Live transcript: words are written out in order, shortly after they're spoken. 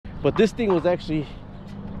but this thing was actually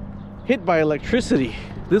hit by electricity.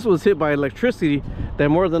 This was hit by electricity that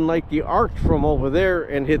more than likely arced from over there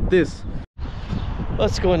and hit this.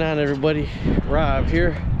 What's going on, everybody? Rob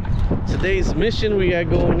here. Today's mission we got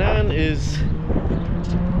going on is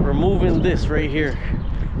removing this right here.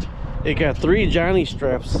 It got 3 Johnny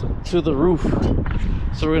straps to the roof,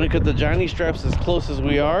 so we're gonna cut the Johnny straps as close as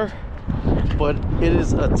we are, but it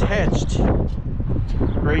is attached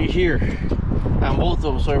right here on both of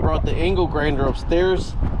them. So I brought the angle grinder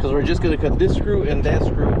upstairs because we're just gonna cut this screw and that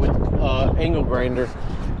screw with angle grinder,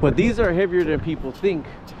 but these are heavier than people think.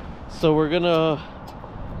 So we're gonna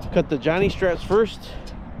cut the Johnny straps first,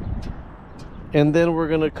 and then we're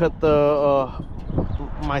gonna cut the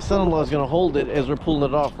my son-in-law is gonna hold it as we're pulling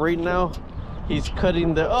it off. Right now he's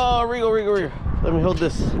cutting the Rigo, let me hold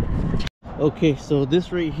this. Okay, so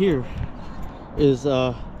this right here is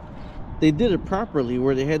they did it properly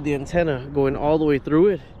where they had the antenna going all the way through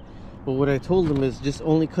it, but what I told them is just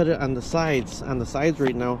only cut it on the sides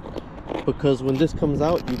right now, because when this comes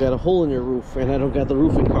out you got a hole in your roof and I don't got the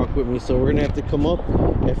roofing caulk with me, so we're gonna have to come up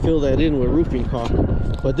and fill that in with roofing caulk.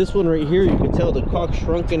 But this one right here, you can tell the caulk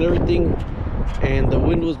shrunk and everything, and the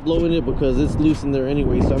wind was blowing it because it's loose in there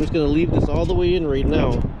anyway. So I'm just gonna leave this all the way in right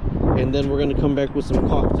now, and then we're gonna come back with some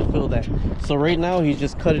caulk to fill that. So right now he's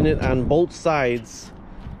just cutting it on both sides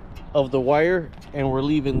of the wire, and we're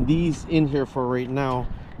leaving these in here for right now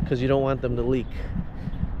because you don't want them to leak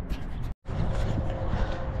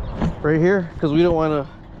right here, because we don't want to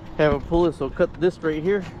have it pull it. So cut this right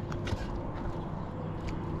here.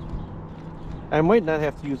 I might not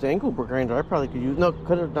have to use angle grinder. I probably could use, no,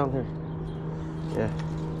 cut it down here. Yeah,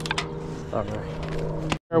 all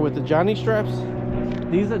right. With the Johnny straps,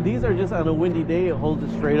 these are just on a windy day, it holds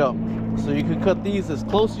it straight up. So you can cut these as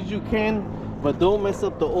close as you can, but don't mess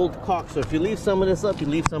up the old caulk. So if you leave some of this up, you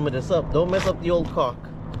leave some of this up. Don't mess up the old caulk.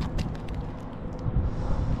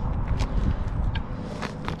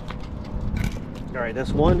 All right,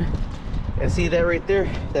 that's one. And see that right there?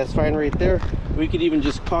 That's fine right there. We could even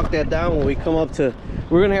just caulk that down when we come up to,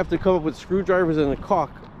 we're gonna have to come up with screwdrivers and a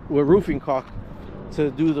caulk, with roofing caulk, to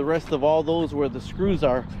do the rest of all those where the screws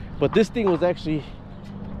are. But this thing was actually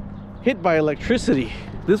hit by electricity.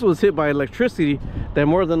 This was hit by electricity that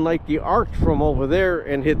more than likely arced from over there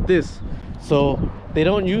and hit this. So they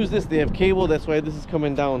don't use this, they have cable, that's why this is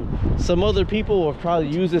coming down. Some other people will probably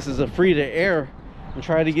use this as a free to air and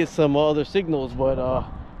try to get some other signals, but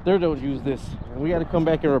they don't use this. And we got to come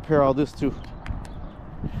back and repair all this too.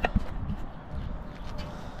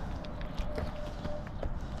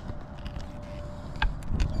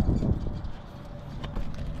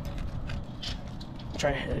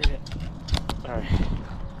 Try it. All right.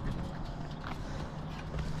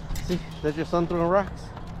 See, that's your son throwing rocks.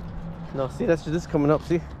 No, see, that's just this coming up.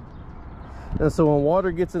 See, and so when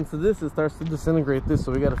water gets into this, it starts to disintegrate this.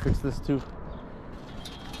 So we got to fix this too.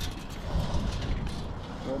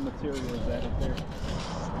 What material is that up there?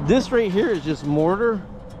 This right here is just mortar,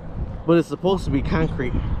 but it's supposed to be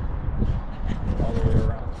concrete all the way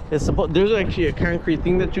around. It's supposed, there's actually a concrete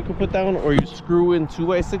thing that you can put down, or you screw in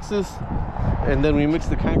 2x6s, and then we mix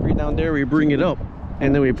the concrete down there, we bring it up,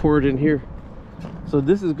 and then we pour it in here. So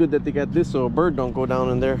this is good that they got this so a bird don't go down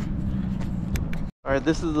in there. All right,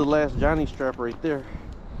 this is the last Johnny strap right there,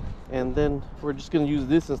 and then we're just gonna use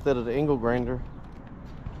this instead of the angle grinder.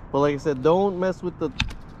 But like I said, don't mess with the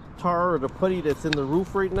tar or the putty that's in the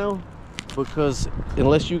roof right now, because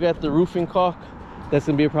unless you got the roofing caulk, that's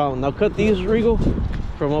gonna be a problem. Now cut these, Rigo,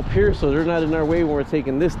 from up here so they're not in our way when we're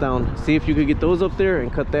taking this down. See if you could get those up there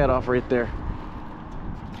and cut that off right there.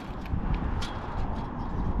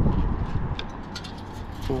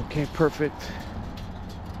 Okay, perfect.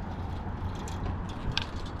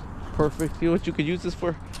 Perfect. You know what you could use this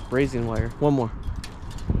for? Raising wire. One more.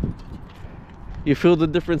 You feel the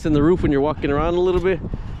difference in the roof when you're walking around a little bit?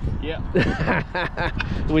 Yeah.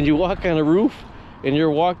 When you walk on a roof and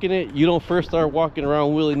you're walking it, you don't first start walking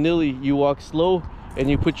around willy-nilly. You walk slow and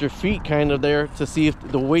you put your feet kind of there to see if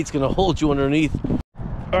the weight's gonna hold you underneath.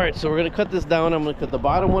 All right, so we're gonna cut this down. I'm gonna cut the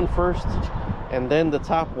bottom one first and then the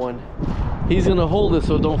top one. He's gonna hold it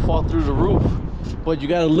so it don't fall through the roof, but you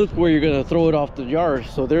gotta look where you're gonna throw it off the yard.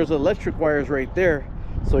 So there's electric wires right there,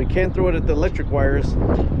 so you can't throw it at the electric wires.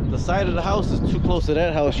 The side of the house is too close to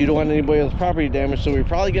that house. You don't want anybody else's property damage, so we're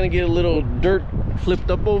probably gonna get a little dirt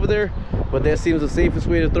flipped up over there, but that seems the safest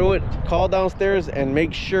way to throw it. Call downstairs and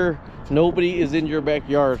make sure nobody is in your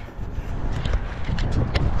backyard.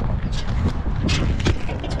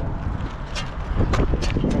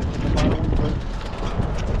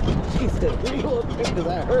 Because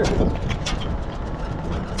that hurt.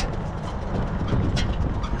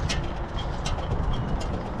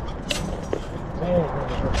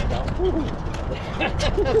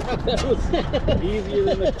 That was easier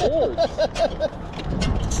than the cords.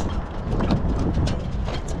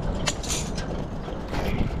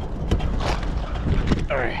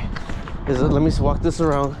 All right. Let me walk this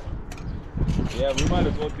around. Yeah, we might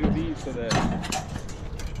as well do these so that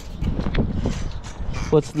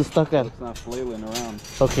What's the stuck at? it's not flailing around.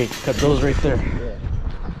 Okay, cut those right there. Yeah.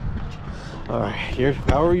 All right, here,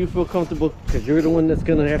 however you feel comfortable, because you're the one that's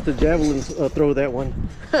gonna have to javelin throw that one.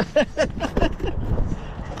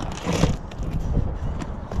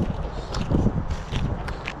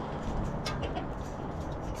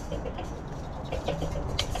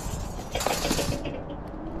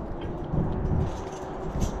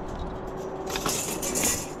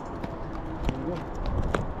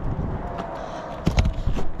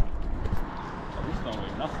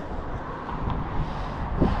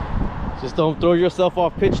 Just don't throw yourself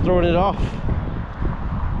off pitch throwing it off.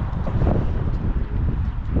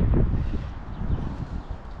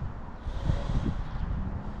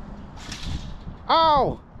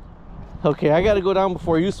 Ow! Okay, I gotta go down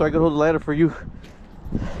before you so I can hold the ladder for you.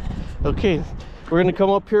 Okay, we're gonna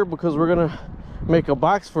come up here because we're gonna make a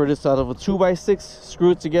box for this out of a 2x6.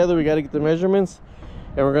 Screw it together, we gotta get the measurements.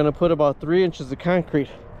 And we're gonna put about 3 inches of concrete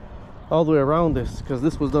all the way around this because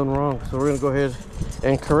this was done wrong. So we're gonna go ahead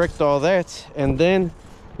and correct all that, and then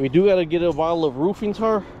we do got to get a bottle of roofing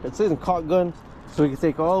tar. It's in caulk gun, so we can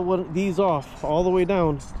take all these off all the way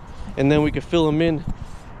down, and then we can fill them in.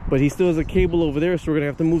 But he still has a cable over there, so we're gonna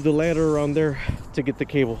have to move the ladder around there to get the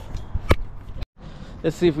cable.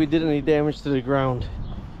 Let's see if we did any damage to the ground.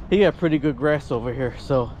 He got pretty good grass over here,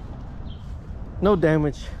 so no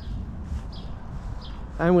damage.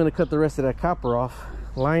 I'm gonna cut the rest of that copper off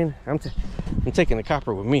line. I'm taking the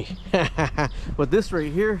copper with me. But this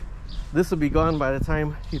right here, this will be gone by the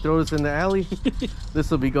time he throws in the alley.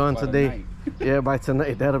 This will be gone today. Yeah, by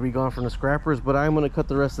tonight that'll be gone from the scrappers. But I'm gonna cut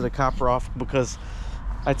the rest of the copper off because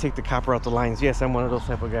I take the copper out the lines. Yes, I'm one of those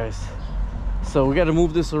type of guys. So we got to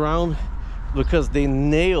move this around because they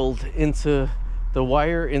nailed into the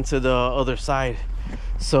wire into the other side.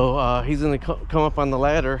 So he's gonna come up on the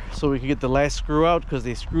ladder so we can get the last screw out, because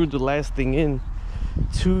they screwed the last thing in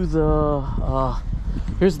to the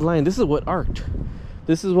here's the line. This is what arced.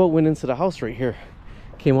 This is what went into the house right here.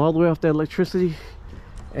 Came all the way off that electricity,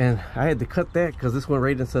 and I had to cut that because this went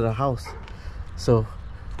right into the house. So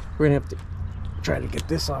we're gonna have to try to get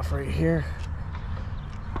this off right here.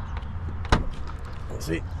 Let's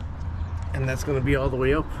see. And that's gonna be all the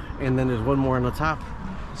way up, and then there's one more on the top.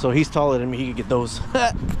 So he's taller than me, he could get those.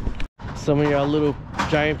 Some of y'all little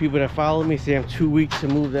giant people that follow me say I'm too weak to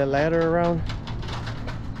move that ladder around.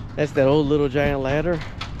 That's that old little giant ladder.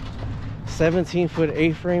 17-foot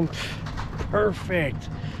A-frame, perfect.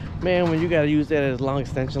 Man, when you gotta use that as a long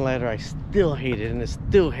extension ladder, I still hate it, and it's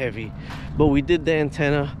still heavy. But we did the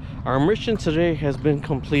antenna. Our mission today has been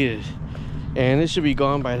completed, and it should be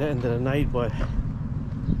gone by the end of the night. But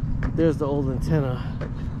there's the old antenna.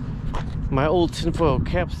 My old tinfoil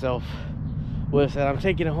cap self was that I'm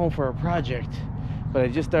taking it home for a project, but I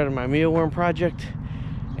just started my mealworm project,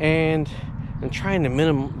 and I'm trying to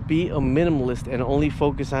be a minimalist and only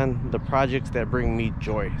focus on the projects that bring me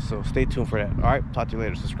joy. So stay tuned for that. All right, talk to you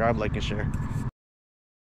later. Subscribe, like, and share.